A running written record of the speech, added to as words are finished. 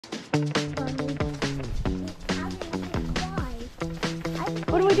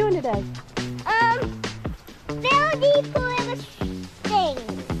we doing today? Melody for thing.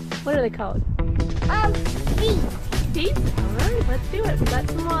 What are they called? Beef. Teeth? Alright, let's do it. We got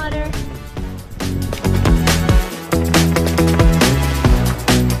some water.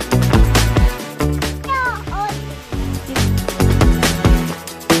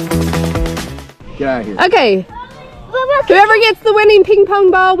 Get out of here. Okay. Whoever gets the winning ping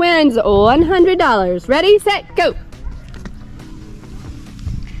pong ball wins $100. Ready, set, go.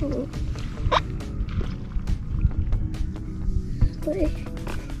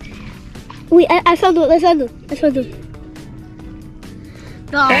 Wait, I found one. I found one.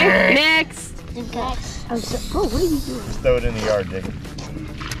 Okay, next. Oh, what are you doing? Just throw it in the yard, Jacob.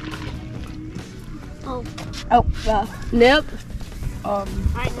 Nope.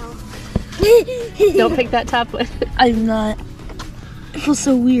 I know. Don't pick that top one. I'm not. It feels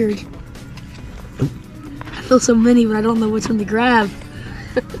so weird. I feel so many, but I don't know which one to grab.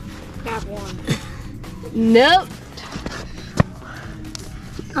 Grab one. Nope.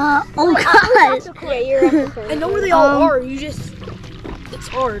 Oh God. Yeah, you're I know where they all are. You just, it's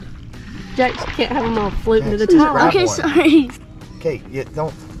hard. Jack can't have them all floating to the top. Grab Okay, one. sorry. Okay, yeah,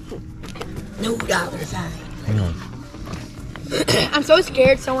 don't. No, that was Hang on. I'm so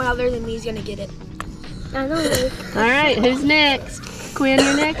scared someone other than me is gonna get it. I know. All right, who's next? Quinn,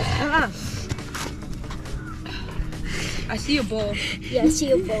 you're next. I see a ball. Yeah, I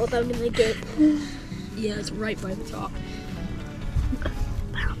see a both. I'm gonna get. Yeah, it's right by the top.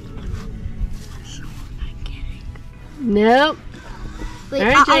 Nope. Wait, All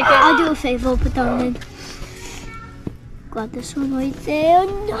right, Jacob. I'll do a favor. Put that one in. Got this one right there.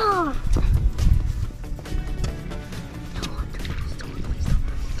 No.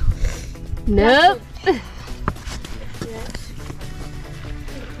 Nope.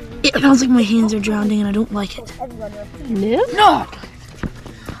 It feels like my hands are drowning and I don't like it. Nope. No!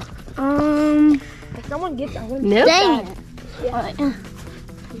 If someone gets that one. Nope. Dang.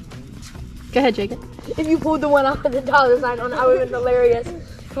 Go ahead, Jacob. If you pulled the one off of the dollar sign on, that would have been hilarious.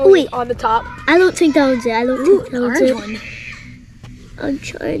 Wait. On the top. I don't think that one's it. I don't think that The one's orange it. one. I'm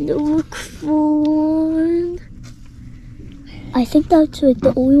trying to look for one. I think that's like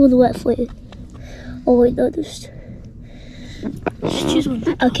the only one left. Wait. Oh wait, no, there's. Just choose one.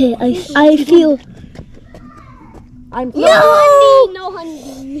 Okay, I feel. I'm No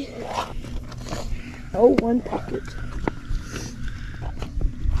honey. Oh, one packet.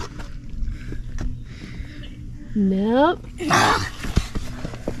 Nope.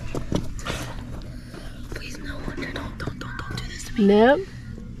 Please, no one. Don't do this to me. Nope.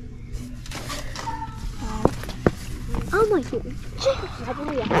 Oh my god. I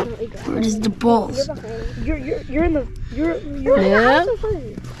really accidentally got Where is the balls? You're in the. Nope.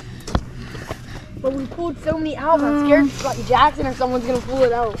 But we pulled so many out, I'm scared like Jackson or someone's gonna pull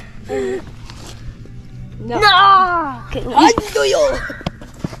it out. No. Okay,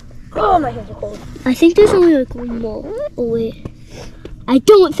 Oh, my hands are cold. I think there's only like one more. Oh wait. I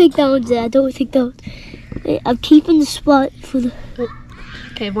don't think that one's it. I don't think that one's. Wait, I'm keeping the spot for the.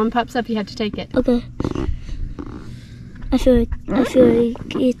 Okay, if one pops up, you have to take it. Okay. I feel like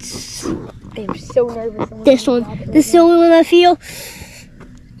it's I'm so nervous. this one. This is the only one I feel.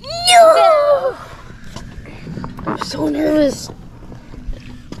 No! I'm so nervous.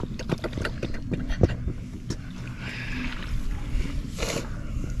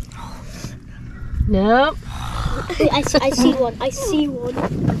 Nope. Wait, I see one. I see one.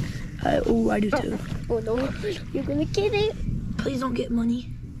 I do too. Oh no, you're gonna get it. Please don't get money.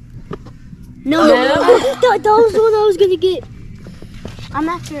 No, No. that was the one I was gonna get. I'm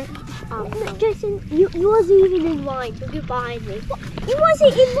after. Jason, you wasn't even in line. Don't get behind me. You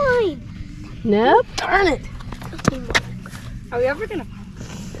wasn't in line. Nope. Darn it. Are we ever gonna?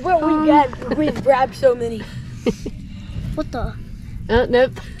 Well, we've grabbed so many. What the? Oh,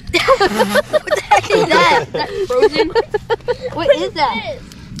 nope. What the heck is that? Is that frozen? What is that?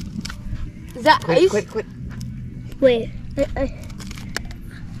 Is that ice? Quit. Wait, wait.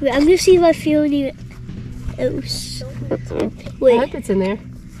 I'm gonna see if I feel any else. I Wait, hope it's in there.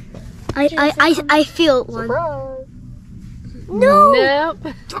 I feel one. Surprise. No. Nope.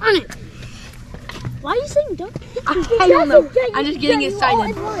 Darn it. Why are you saying don't? I don't know. I'm just getting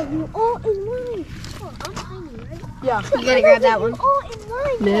excited. You're all in line. Oh, I'm tiny, right? Yeah. You gotta grab that one. You're all in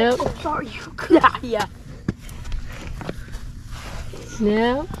line. Nope. Sorry, you could. Yeah.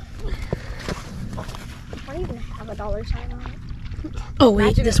 Nope. I don't even have a dollar sign on it. Oh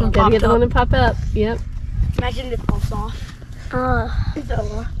wait, this one Gotta popped get the one up. to pop up. Yep. Imagine if it falls off.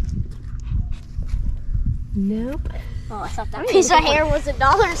 Nope. Oh, I thought that piece of hair was a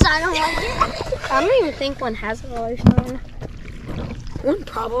dollar sign. I'm like, I don't even think one has a dollar sign. One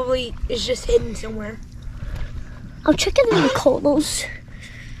probably is just hidden somewhere. I'm checking in the corners.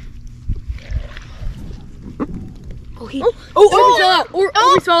 Oh, he fell out. Or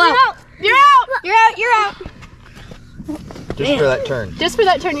he fell out. You're out! You're out! You're out! Just for that turn. Just for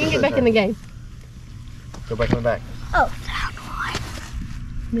that turn, you can get back in the game. Go back in the back. Oh.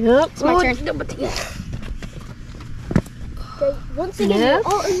 Yep. It's my turn. Okay, once again, Yep.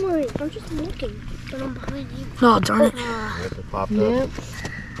 you're all in my I'm just looking, but I'm behind you. Oh, darn it. You have to pop up. Yep.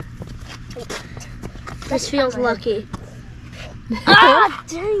 This feels lucky. Ah,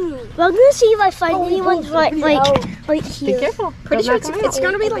 dang it. Well, I'm gonna see if I find anyone's right Be here. careful. Pretty sure it's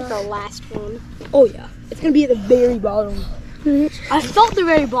gonna be like the last one. Oh yeah. It's gonna be at the very bottom. I felt the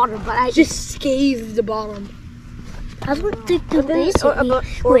very bottom, but I just scathed the bottom. I don't think the base.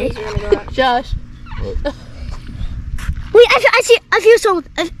 Wait. Josh. Wait, I feel so.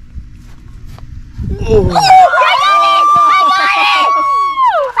 I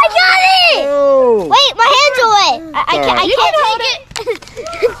got it! Oh! Wait, my hands away. I can't take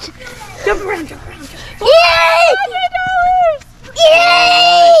it. Jump around. Yay!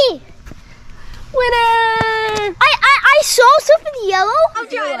 Yay! Winner! I saw something yellow. I'm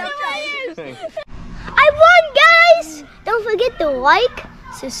trying. I won, guys! Don't forget to like,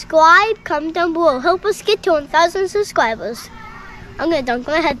 subscribe, comment down below. Help us get to 1,000 subscribers. I'm gonna dunk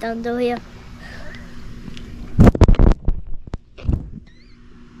my head down over here.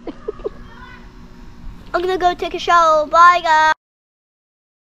 I'm gonna go take a shower. Bye, guys.